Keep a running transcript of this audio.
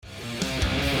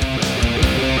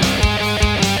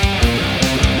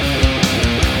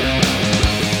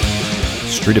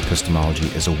street epistemology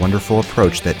is a wonderful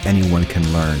approach that anyone can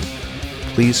learn.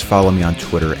 Please follow me on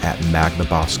Twitter at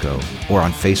MagnaBosco or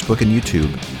on Facebook and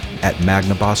YouTube at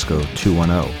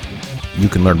MagnaBosco210. You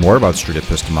can learn more about street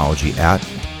epistemology at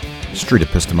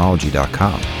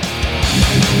streetepistemology.com.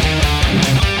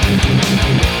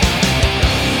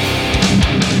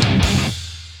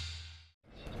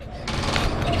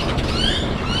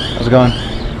 How's it going?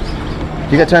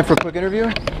 You got time for a quick interview?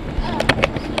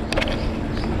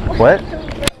 What?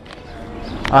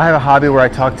 I have a hobby where I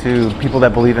talk to people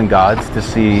that believe in gods to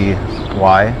see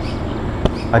why.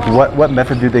 Like what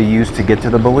method do they use to get to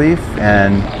the belief,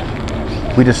 and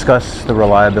we discuss the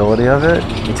reliability of it.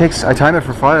 I time it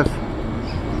for 5. You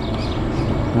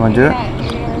want to do it?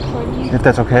 If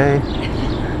that's okay.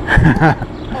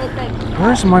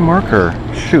 Where's my marker?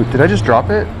 Shoot, did I just drop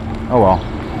it? Oh well.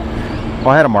 Well,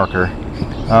 I had a marker.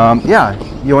 Yeah,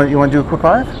 you want to do a quick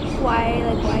 5? Why you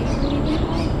believe in God?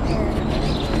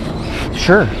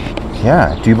 Sure.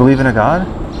 Yeah. Do you believe in a God?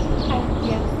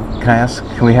 Yes.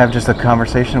 Can we have just a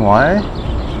conversation? Why?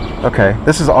 Okay.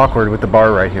 This is awkward with the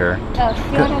bar right here.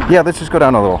 Yeah, let's just go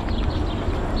down a little.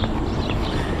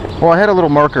 Well, I had a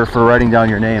little marker for writing down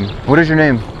your name. What is your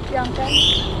name? Bianca.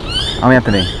 I'm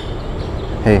Anthony.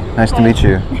 Hey, nice to meet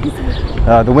you.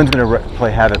 The wind's going to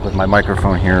play havoc with my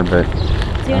microphone here, but... Do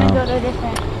you want to go to a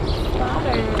different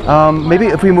spot? Or maybe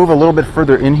if we move a little bit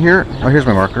further in here... Oh, here's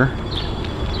my marker.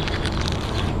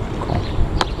 Cool.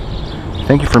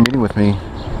 Thank you for meeting with me.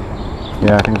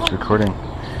 Yeah, I think it's recording.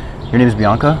 Your name is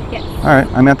Bianca? Yes. All right,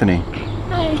 I'm Anthony.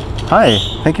 Hi. Hi.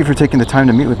 Thank you for taking the time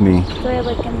to meet with me. Do I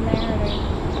look in there?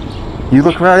 You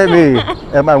look right at me,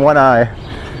 at my one eye.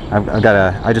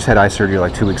 I just had eye surgery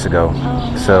like 2 weeks ago.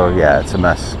 Oh, So yeah, it's a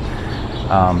mess.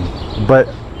 But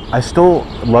I still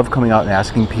love coming out and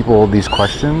asking people these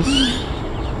questions,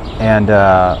 and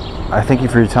I thank you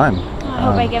for your time. I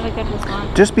hope I give a good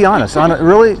response. Just be honest.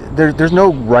 Really, there's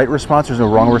no right response. There's no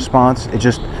wrong response. It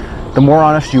just, the more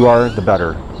honest you are, the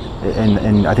better,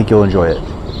 and I think you'll enjoy it.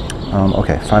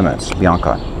 Okay, 5 minutes.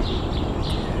 Bianca,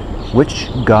 which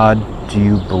God do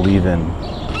you believe in?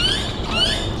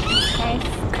 Christ.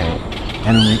 Okay,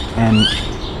 and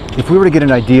if we were to get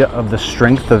an idea of the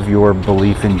strength of your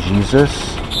belief in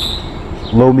Jesus,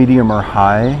 low, medium, or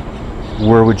high,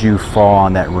 where would you fall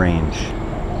on that range?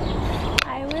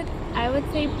 I would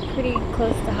say pretty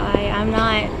close to high. I'm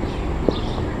not.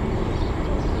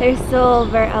 There's still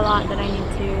a lot that I need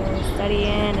to study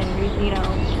in and keep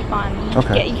on.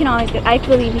 Okay. I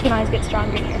believe you can always get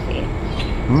stronger in your faith.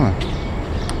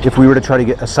 If we were to try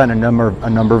to assign a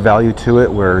number value to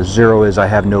it, where 0 is I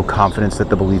have no confidence that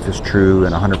the belief is true,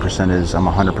 and 100% is I'm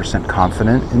 100%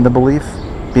 confident in the belief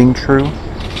being true,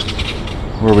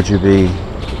 where would you be?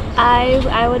 I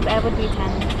would be 10.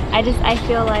 I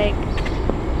feel like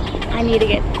I need to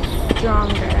get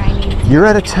stronger. You're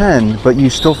at a 10, but you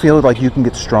still feel like you can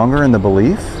get stronger in the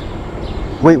belief?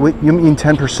 Wait, you mean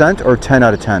 10% or 10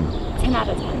 out of 10? 10 out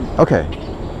of 10. Okay.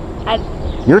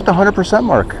 You're at the 100%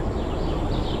 mark.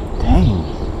 Dang.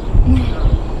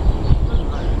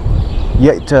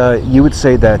 Yet you would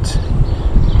say that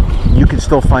you can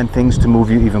still find things to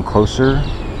move you even closer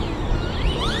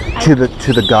to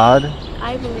the God?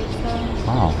 I believe so.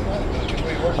 Wow.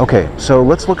 Okay, so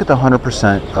let's look at the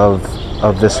 100% of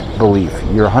this belief.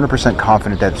 You're 100%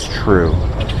 confident that's true.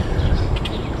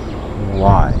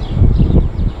 Why?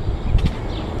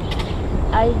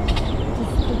 I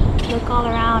just look all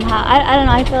around. I don't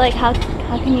know. I feel like how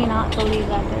can you not believe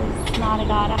that there's not a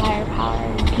God, a higher power,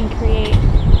 who can create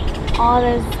all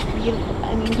this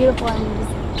beautiful and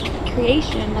just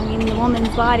creation. The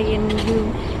woman's body, and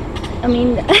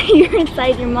you're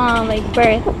inside your mom,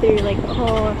 birth through the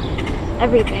whole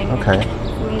everything. Okay. It's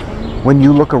amazing. When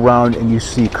you look around and you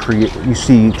see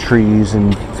trees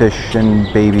and fish and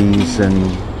babies and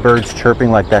birds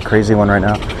chirping like that crazy one right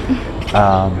now,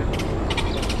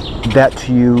 that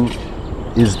to you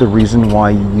is the reason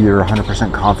why you're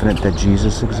 100% confident that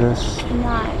Jesus exists?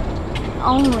 Not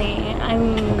only.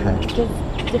 Just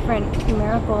different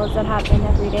miracles that happen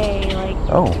every day.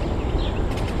 Oh.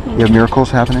 You have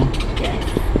miracles happening? Yes.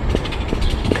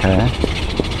 Okay.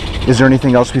 Is there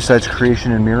anything else besides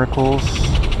creation and miracles?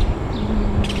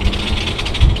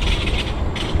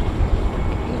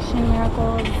 Creation,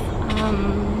 miracles.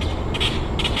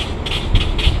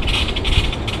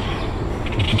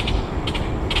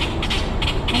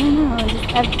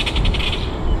 I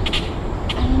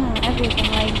don't know.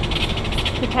 Everything.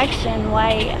 Protection.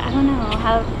 Why? I don't know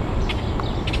how to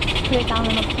put it down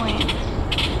in a point.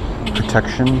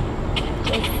 Protection?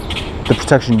 Just, The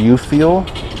protection you feel?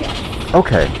 yeah.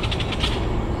 Okay.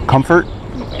 Comfort?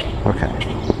 Okay.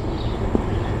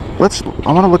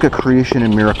 I want to look at creation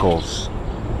and miracles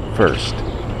first.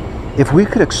 If we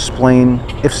could explain,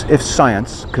 if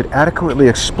science could adequately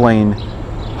explain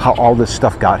how all this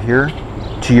stuff got here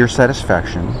to your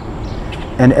satisfaction,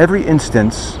 and every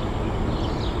instance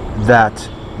that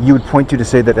you would point to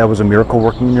say that that was a miracle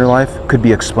working in your life could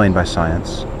be explained by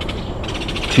science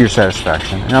to your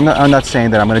satisfaction. And I'm not saying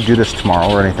that I'm going to do this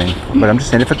tomorrow or anything, but I'm just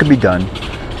saying if it could be done,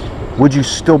 would you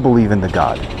still believe in the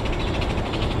God?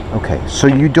 Okay, so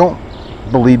you don't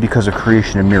believe because of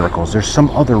creation and miracles. There's some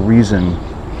other reason.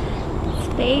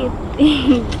 Faith.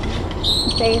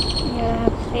 Faith. Yeah,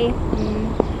 faith.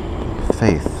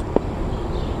 Faith.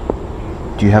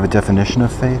 Do you have a definition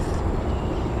of faith?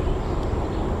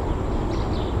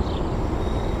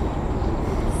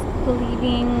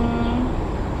 Believing.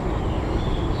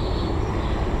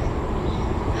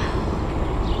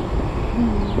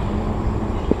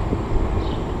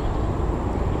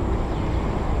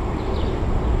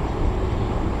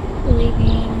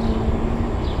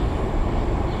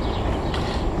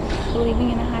 Believing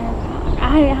in a higher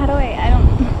power. I don't,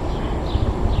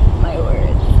 my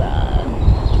words,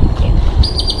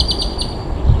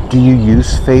 Do you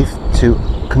use faith to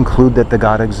conclude that the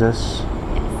God exists?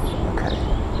 yes. Okay.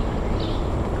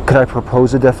 Could I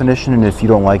propose a definition, and if you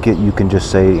don't like it, you can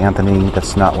just say, Anthony,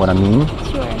 that's not what I mean?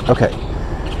 Sure. Okay.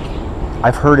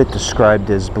 I've heard it described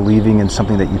as believing in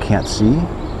something that you can't see.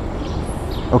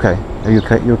 Okay. Are you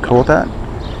okay? You're cool with that?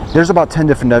 There's about 10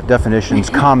 different definitions,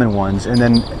 common ones, and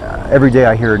then every day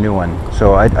I hear a new one.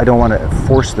 So I don't want to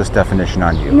force this definition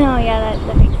on you. No, yeah,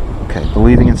 that makes sense. Okay,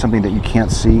 believing in something that you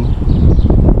can't see.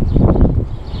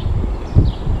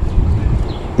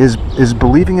 Is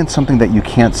believing in something that you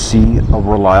can't see a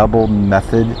reliable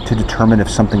method to determine if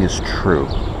something is true?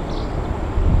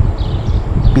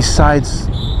 Besides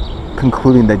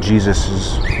concluding that Jesus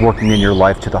is working in your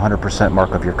life to the 100%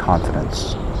 mark of your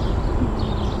confidence.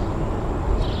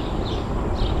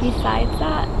 Besides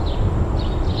that?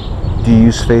 Do you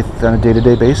use faith on a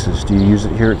day-to-day basis? Do you use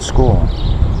it here at school?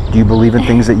 Do you believe in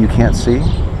things that you can't see?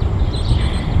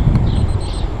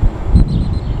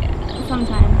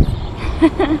 Sometimes.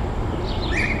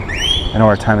 I know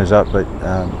our time is up, but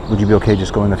would you be okay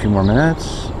just going a few more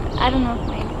minutes? I don't know if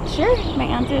my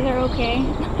answers are okay.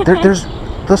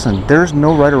 Listen, there's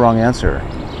no right or wrong answer,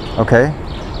 okay?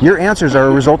 Your answers are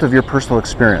a result of your personal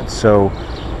experience, so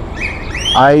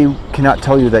I cannot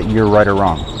tell you that you're right or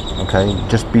wrong, okay?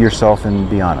 Just be yourself and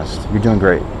be honest. You're doing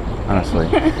great, honestly.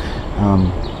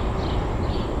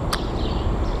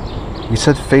 You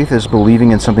said faith is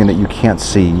believing in something that you can't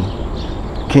see.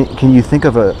 Can you think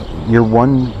of your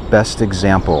one best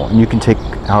example, and you can take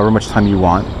however much time you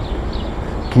want.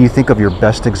 Can you think of your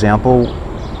best example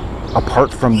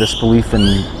apart from this belief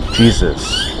in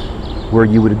Jesus, where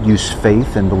you would use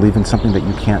faith and believe in something that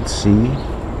you can't see?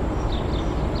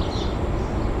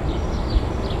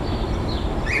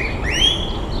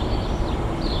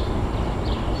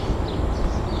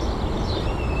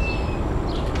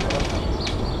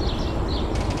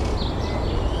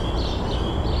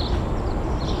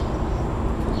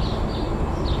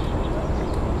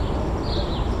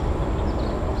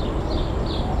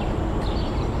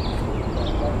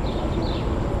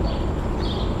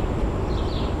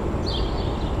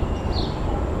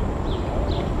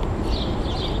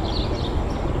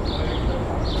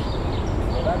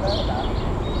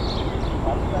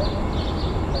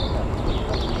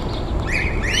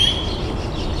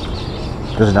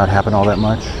 Does it not happen all that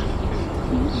much?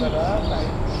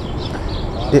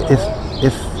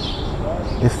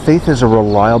 If faith is a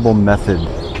reliable method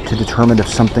to determine if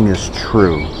something is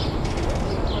true,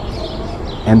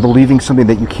 and believing something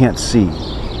that you can't see,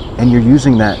 and you're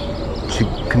using that to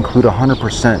conclude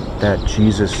 100% that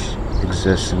Jesus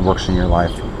exists and works in your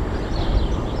life,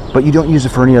 but you don't use it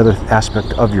for any other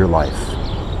aspect of your life,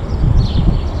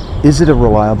 is it a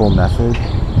reliable method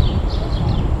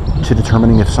to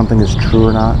determining if something is true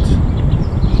or not?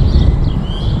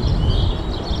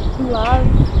 Love.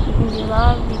 You can do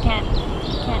love. You can't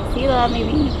see love.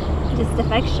 Maybe just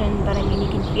affection, but I mean, you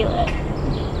can feel it.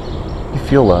 You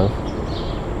feel love.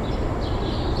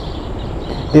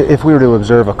 If we were to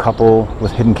observe a couple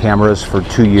with hidden cameras for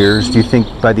 2 years, do you think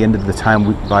by the end of the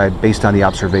time, based on the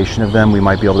observation of them, we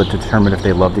might be able to determine if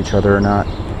they loved each other or not?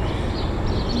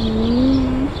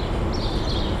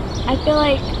 I feel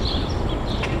like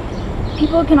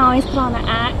people can always put on an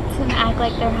act and act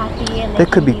like they're happy, and they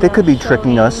could be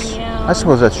tricking us. I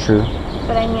suppose that's true.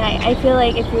 But I mean, I feel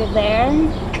like if you're there and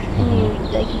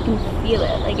you can feel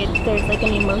it, like there's like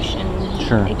an emotion.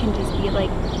 Sure. It can just be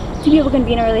like two people can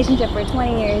be in a relationship for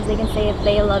 20 years. They can say if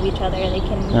they love each other, they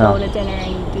can go to dinner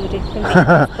and do different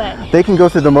things. But they can go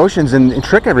through the motions and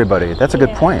trick everybody. That's a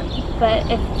good point. But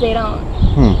if they don't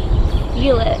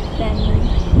feel it, then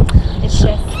it's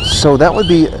just... So that would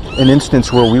be an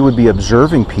instance where we would be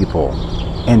observing people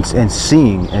and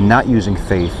seeing and not using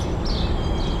faith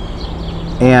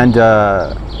and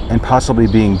possibly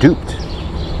being duped.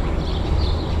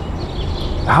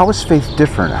 How is faith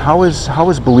different? How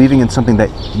is believing in something that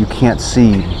you can't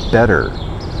see better?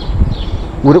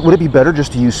 Would it be better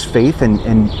just to use faith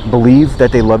and believe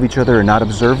that they love each other and not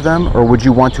observe them? Or would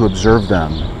you want to observe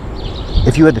them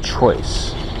if you had the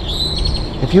choice?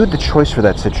 If you had the choice for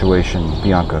that situation,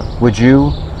 Bianca, would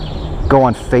you go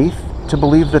on faith to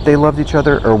believe that they loved each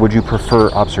other, or would you prefer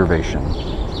observation?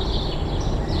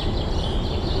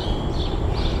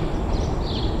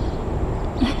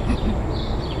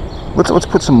 Let's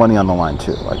put some money on the line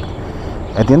too. Like,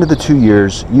 at the end of the 2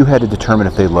 years, you had to determine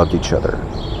if they loved each other.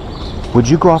 Would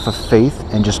you go off of faith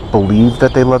and just believe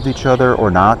that they loved each other or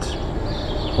not?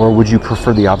 Or would you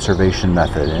prefer the observation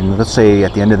method? And let's say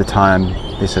at the end of the time,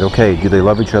 they said, okay, do they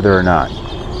love each other or not?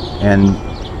 And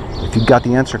if you got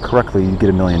the answer correctly, you get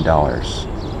 $1 million.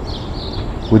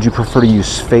 Would you prefer to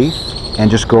use faith and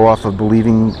just go off of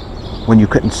believing when you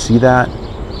couldn't see that?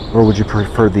 Or would you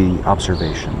prefer the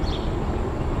observation?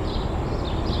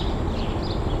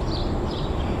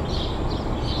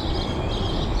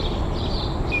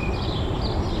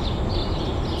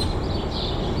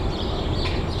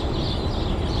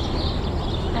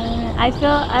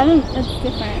 It's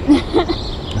different.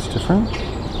 It's different?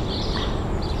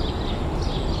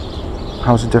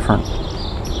 How is it different?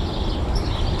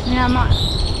 Yeah,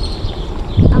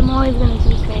 I'm always going to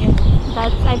choose faith. I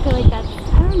feel like that's,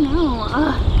 I don't know.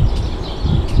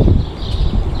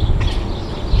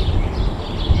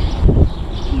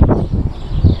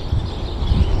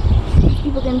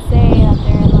 People can say that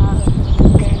they're in love,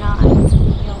 but they're not. You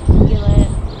don't feel it.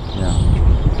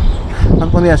 Yeah.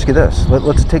 Let me ask you this.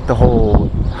 Let's take the whole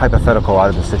hypothetical out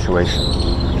of the situation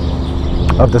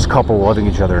of this couple loving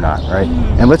each other or not, right?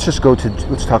 And let's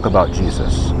talk about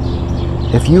Jesus.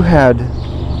 If you had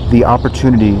the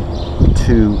opportunity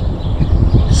to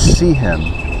see him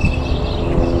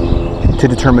to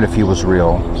determine if he was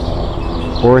real,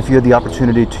 or if you had the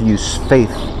opportunity to use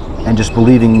faith and just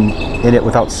believing in it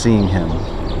without seeing him,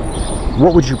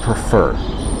 what would you prefer?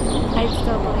 I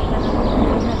still believe in him.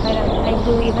 I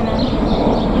believe in him.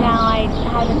 Now I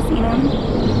haven't seen him,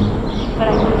 but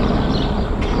I believe in him.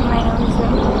 I know he's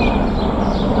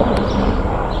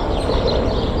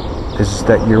real. Is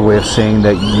that your way of saying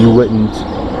that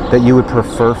you would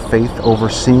prefer faith over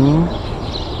seeing?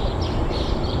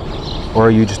 Or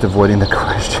are you just avoiding the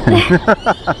question?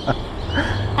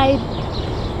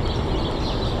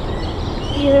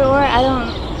 Either or, I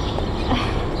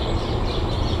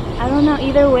don't know.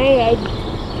 Either way, I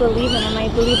believe in him. I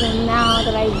believe in him now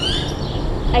that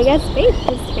I guess faith,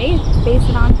 just faith, base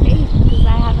it on faith, because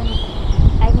I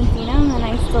haven't seen him, and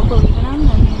I still believe in him,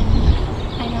 and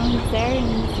I know he's there, and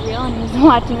he's real, and he's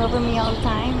watching over me all the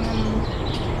time, and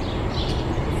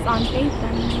it's on faith.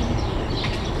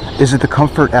 And is it the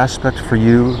comfort aspect for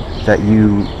you that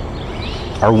you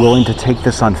are willing to take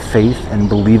this on faith and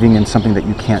believing in something that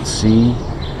you can't see?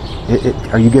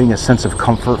 Are you getting a sense of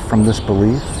comfort from this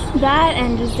belief? That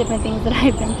and just different things that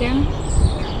I've been through.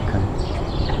 Okay.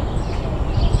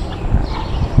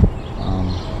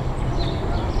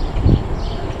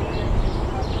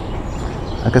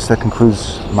 I guess that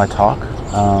concludes my talk,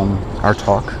 our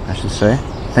talk, I should say.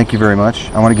 Thank you very much.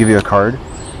 I want to give you a card.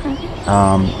 Okay.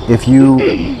 I'm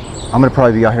going to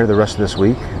probably be out here the rest of this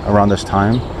week around this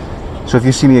time. So if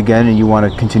you see me again and you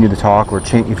want to continue the talk or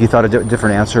change, if you thought a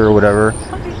different answer or whatever,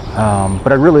 okay.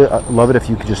 But I'd really love it if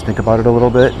you could just think about it a little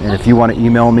bit. And if you want to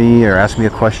email me or ask me a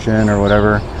question or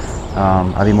whatever,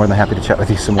 I'd be more than happy to chat with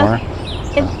you some more.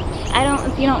 Okay.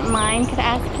 If you don't mind, could I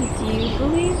ask you, do you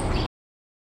believe?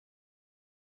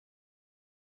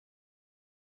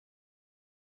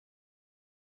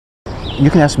 You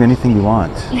can ask me anything you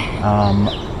want.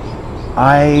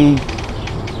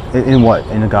 In what?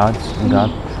 In a God? In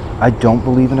God? I don't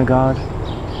believe in a God.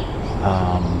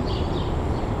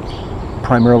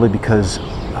 Primarily because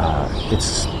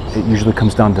it usually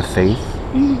comes down to faith.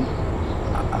 Mm-hmm.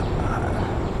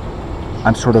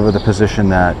 I'm sort of of the position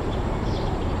that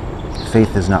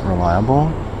faith is not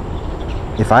reliable.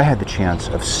 If I had the chance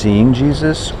of seeing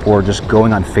Jesus or just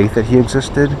going on faith that he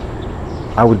existed,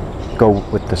 I would go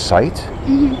with the sight.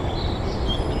 Mm-hmm.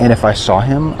 And if I saw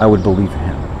him, I would believe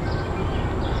him.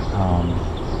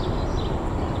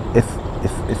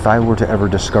 If I were to ever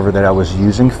discover that I was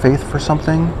using faith for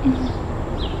something, mm-hmm.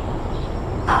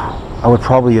 I would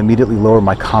probably immediately lower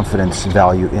my confidence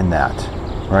value in that,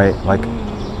 right? Like,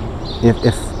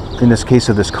 if in this case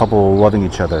of this couple loving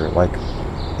each other, like,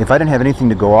 if I didn't have anything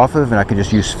to go off of and I could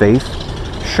just use faith,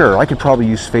 sure, I could probably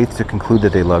use faith to conclude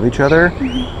that they love each other,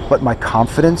 but my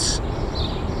confidence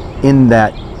in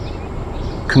that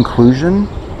conclusion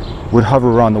would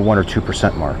hover around the 1 or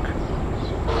 2% mark.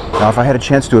 Now, if I had a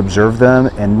chance to observe them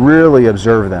and really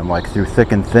observe them, like through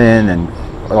thick and thin and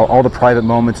all the private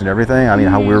moments and everything, I mean,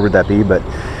 how weird would that be? But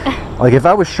like, if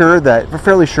I was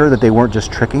fairly sure that they weren't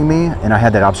just tricking me, and I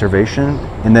had that observation,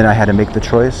 and then I had to make the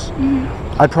choice,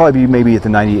 I'd probably be maybe at the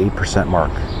 98%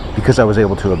 mark because I was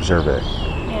able to observe it.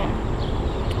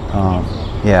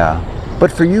 Yeah.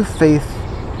 But for you, faith,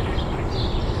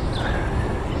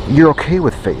 you're okay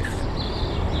with faith.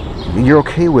 You're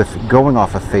okay with going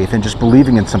off of faith and just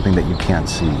believing in something that you can't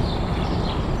see.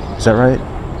 Is that right?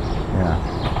 Yeah.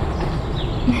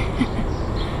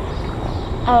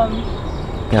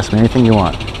 Ask me anything you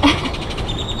want.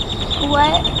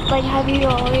 Have you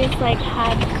always,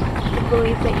 had the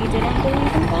belief that you didn't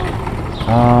believe in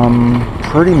God?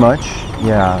 Pretty much,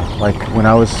 yeah. Like, when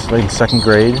I was, in 2nd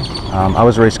grade, I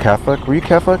was raised Catholic. Were you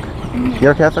Catholic?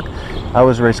 You're Catholic? I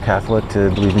was raised Catholic to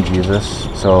believe in Jesus.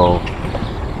 So,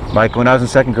 like, when I was in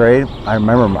 2nd grade, I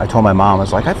remember I told my mom, I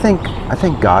was like, I think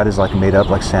God is, made up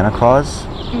like Santa Claus.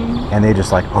 And they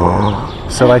just oh.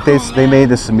 So they made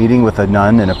this meeting with a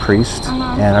nun and a priest,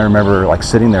 and I remember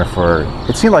sitting there for,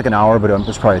 it seemed like an hour, but it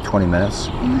was probably 20 minutes.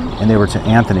 And they were to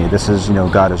Anthony, this is,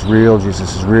 God is real,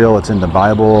 Jesus is real, it's in the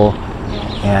Bible,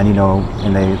 and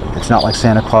it's not like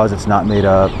Santa Claus, it's not made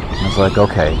up. And I was like,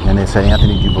 okay. And they said,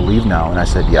 Anthony, do you believe now? And I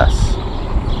said, yes,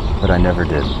 but I never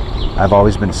did. I've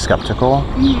always been skeptical,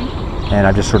 and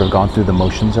I've just sort of gone through the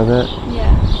motions of it.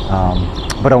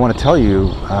 But I want to tell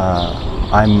you,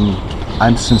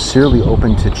 I'm sincerely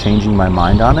open to changing my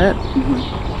mind on it.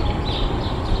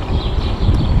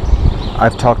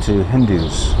 I've talked to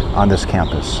Hindus on this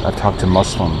campus. I've talked to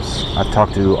Muslims. I've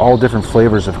talked to all different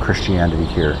flavors of Christianity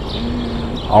here.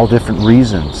 All different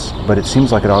reasons. But it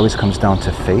seems like it always comes down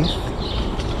to faith.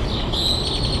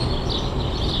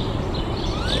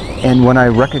 And when I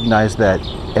recognize that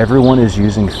everyone is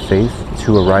using faith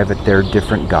to arrive at their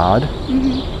different God,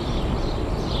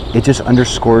 it just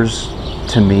underscores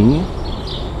to me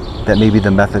that maybe the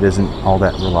method isn't all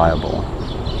that reliable.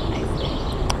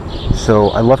 So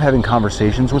I love having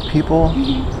conversations with people,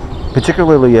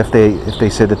 particularly if they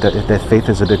say that faith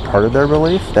is a big part of their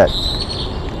belief, that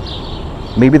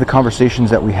maybe the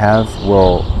conversations that we have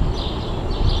will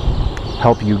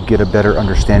help you get a better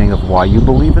understanding of why you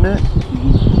believe in it,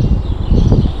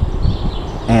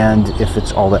 and if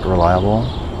it's all that reliable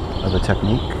of a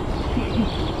technique.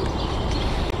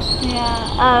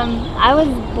 I was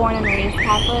born and raised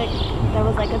Catholic. There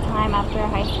was a time after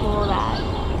high school that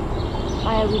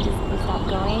we stopped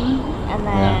going, and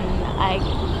then I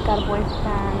got a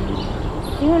boyfriend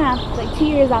soon after, 2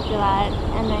 years after that,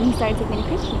 and then he started taking me to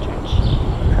Christian church.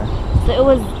 So it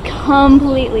was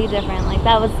completely different.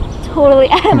 That was totally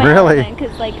out of my element,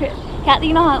 because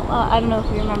you know how, I don't know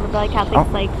if you remember, but Catholics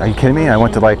are you kidding me? I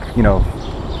went to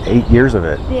 8 years of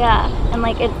it. Yeah, and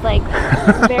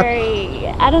it's very,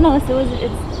 I don't know, so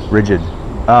it's rigid.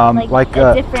 A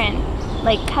different,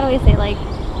 how do I say,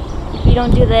 if you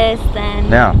don't do this, then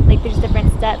there's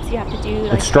different steps you have to do,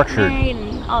 it's structured, married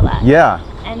and all that. Yeah.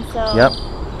 And so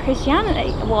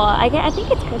Christianity, I think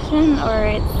it's Christian, or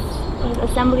it's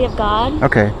Assembly of God.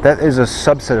 Okay, that is a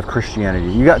subset of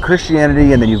Christianity. You got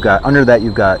Christianity, and then under that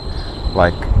you've got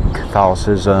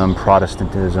Catholicism,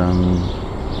 Protestantism,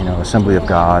 Assembly of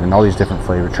God, and all these different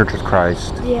flavors, Church of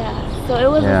Christ. Yeah, so it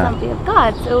was Assembly of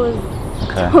God, so it was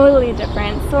totally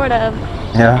different, sort of.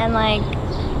 Yeah. And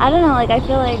I don't know, I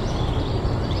feel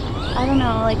I don't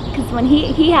know, because when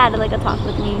he had a talk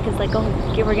with me, because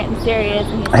we're getting serious,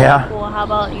 and he's well, how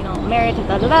about, marriage, and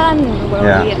da-da-da, and where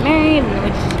would we get married, and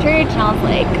which church, and I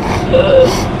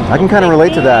was I can kind of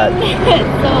relate to that.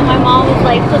 So my mom was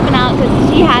flipping out, because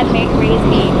she had raised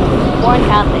me, born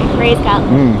Catholic, raised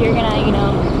Catholic, you're gonna,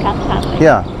 Catholic.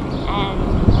 Yeah. And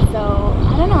so,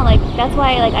 I don't know, that's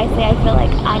why, I say I feel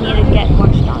I need to get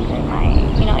more stronger in my,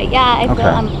 I feel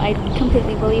I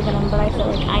completely believe in him, but I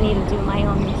feel I need to do my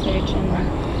own research and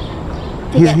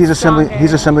He's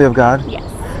Assembly of God? Yes.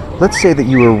 Let's say that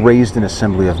you were raised in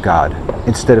Assembly of God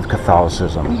instead of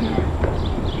Catholicism.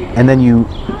 And then you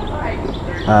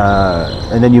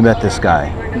met this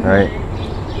guy, right?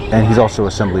 And he's also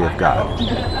Assembly of God.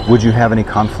 Would you have any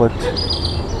conflict?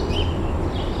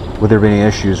 Would there be any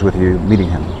issues with you meeting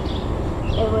him?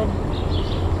 It would,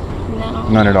 no.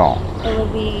 None at all. It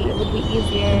would be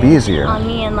easier. It'd be easier. On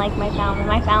me and my family.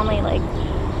 My family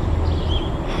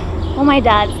Well, my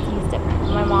dad's, he's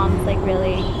different. My mom's like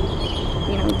really,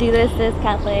 do this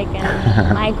Catholic,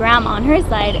 and my grandma on her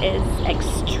side is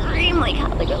extremely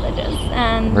Catholic religious.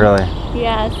 And Really?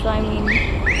 Yeah, so I mean,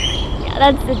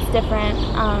 yeah, it's different.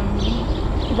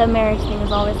 The marriage thing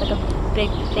is always like a big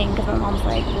thing because my mom's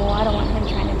like, well, I don't want him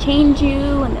trying to change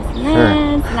you and this and this.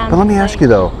 And but let me ask you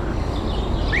though,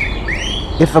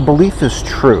 if a belief is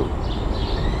true,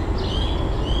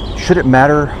 should it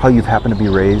matter how you've happened to be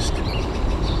raised?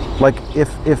 Like,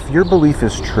 if your belief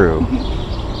is true,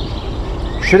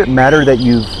 should it matter that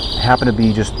you've happened to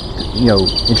be just,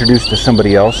 introduced to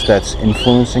somebody else that's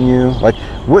influencing you? Like,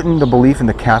 wouldn't the belief in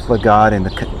the Catholic God and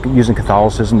using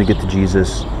Catholicism to get to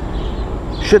Jesus,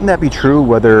 shouldn't that be true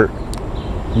whether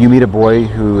you meet a boy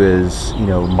who is,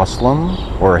 Muslim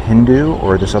or a Hindu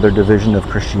or this other division of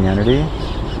Christianity?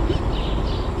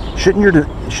 Shouldn't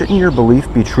your belief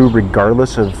be true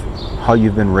regardless of how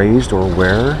you've been raised or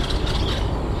where?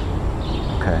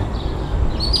 Okay.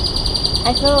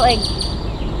 I feel like,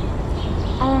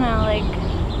 I don't know,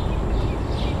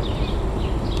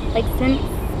 like since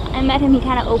I met him, he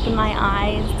kind of opened my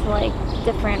eyes to like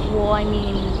different, do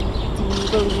you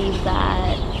believe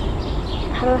that,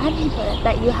 how do you put it,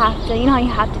 that you have to, how you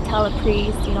have to tell a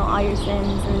priest, all your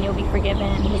sins and you'll be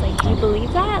forgiven. He's like, do you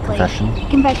believe that? Confession. Like,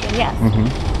 confession, yes.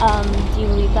 Mm-hmm. Do you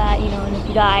believe that, and if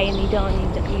you die and you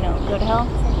don't, go to hell?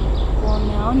 Well,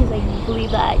 no. And he's like, you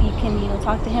believe that you can,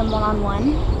 talk to him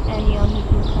one-on-one and, he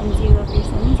can cleanse you of your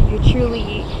sins if you're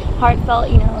truly heartfelt,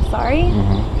 sorry?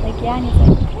 Mm-hmm. Like, yeah. And he's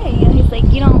like, okay. He's like,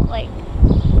 you don't, like,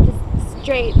 just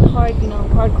straight,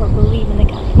 hardcore believe in the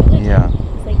Catholic religion. Yeah.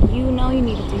 It's like, you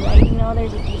need to do that.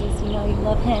 There's a Jesus. You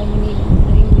love him. You need to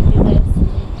do this.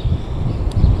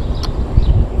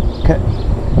 Okay.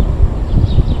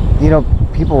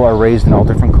 People are raised in all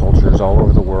different cultures all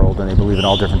over the world, and they believe in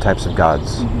all different types of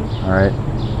gods. Mm-hmm. All right.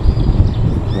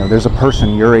 There's a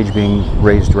person your age being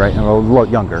raised a lot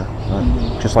younger,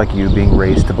 just like you, being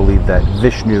raised to believe that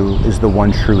Vishnu is the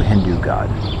one true Hindu god.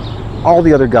 All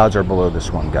the other gods are below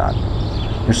this one god.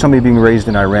 There's somebody being raised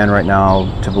in Iran right now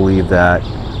to believe that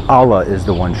Allah is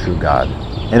the one true God,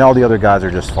 and all the other gods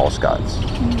are just false gods.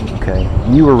 Mm-hmm. Okay?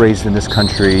 You were raised in this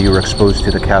country, you were exposed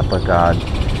to the Catholic God.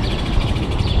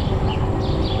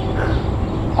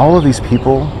 All of these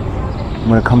people,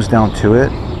 when it comes down to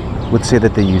it, would say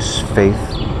that they use faith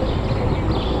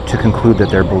to conclude that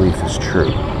their belief is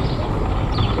true.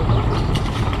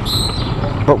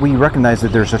 But we recognize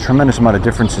that there's a tremendous amount of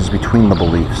differences between the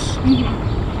beliefs. Mm-hmm.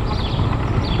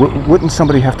 Wouldn't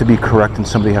somebody have to be correct and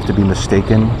somebody have to be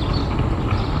mistaken?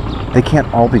 They can't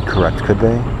all be correct, could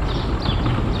they?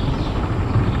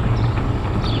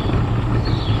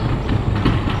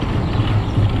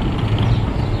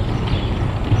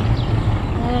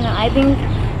 I don't know. I think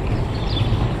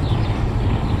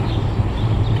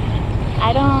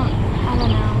I don't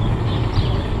know.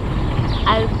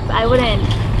 I wouldn't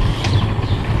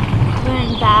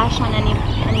bash on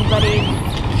anybody.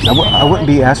 I wouldn't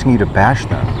be asking you to bash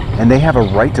them, and they have a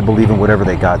right to believe in whatever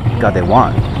God they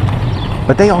want.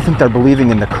 But they all think they're believing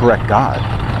in the correct God,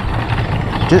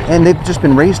 and they've just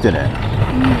been raised in it.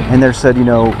 Mm-hmm. And they're said,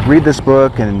 read this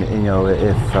book, and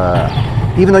if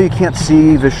even though you can't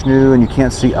see Vishnu and you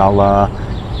can't see Allah,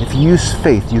 if you use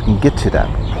faith, you can get to that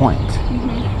point. Mm-hmm.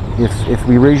 If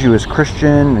we raise you as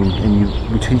Christian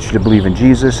and we teach you to believe in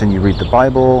Jesus and you read the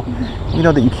Bible, mm-hmm. we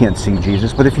know that you can't see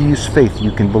Jesus, but if you use faith,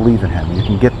 you can believe in him. You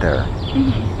can get there.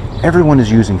 Mm-hmm. Everyone is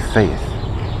using faith.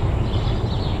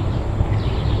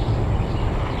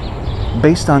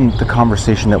 Based on the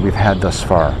conversation that we've had thus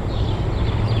far,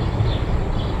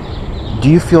 do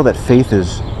you feel that faith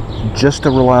is just a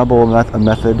reliable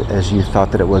method as you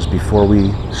thought that it was before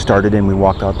we started and we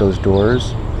walked out those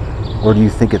doors? Or do you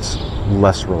think it's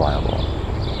less reliable?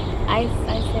 I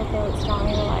still feel it's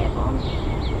strongly reliable.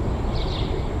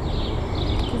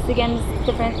 Just again, just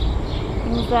different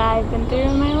things that I've been through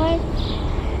in my life.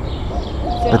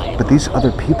 But these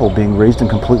other people being raised in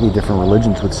completely different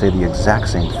religions would say the exact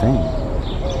same thing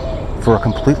for a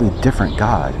completely different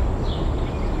God.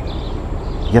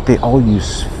 Yet they all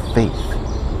use faith,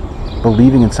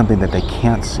 believing in something that they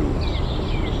can't see.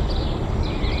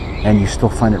 And you still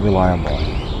find it reliable.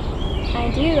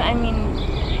 I do. I mean,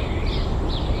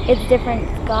 it's different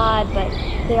God, but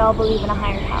they all believe in a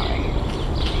higher power.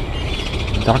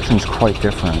 The doctrine's quite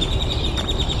different.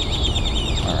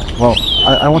 All right. Well,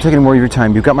 I won't take any more of your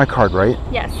time. You've got my card, right?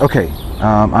 Yes. Okay.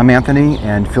 I'm Anthony,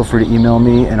 and feel free to email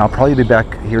me, and I'll probably be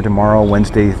back here tomorrow,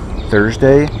 Wednesday,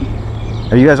 Thursday.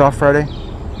 Are you guys off Friday?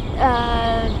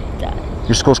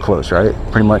 Your school's closed, right?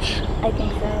 Pretty much? I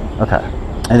think so. Okay.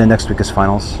 And then next week is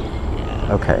finals?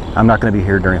 Okay. I'm not going to be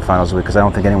here during finals week because I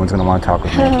don't think anyone's going to want to talk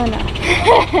with me. Oh,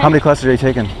 no. How many classes are you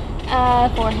taking?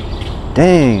 4.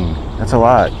 Dang, that's a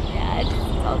lot. Yeah, it's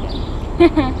all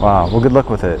good. Wow. Well, good luck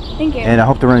with it. Thank you. And I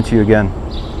hope to run into you again.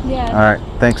 Yeah. All right.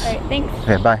 Thanks. All right, thanks.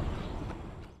 Okay, bye.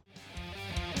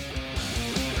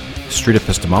 Street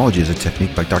Epistemology is a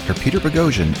technique by Dr. Peter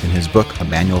Boghossian in his book A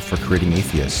Manual for Creating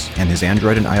Atheists and his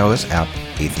Android and iOS app,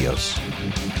 Atheos.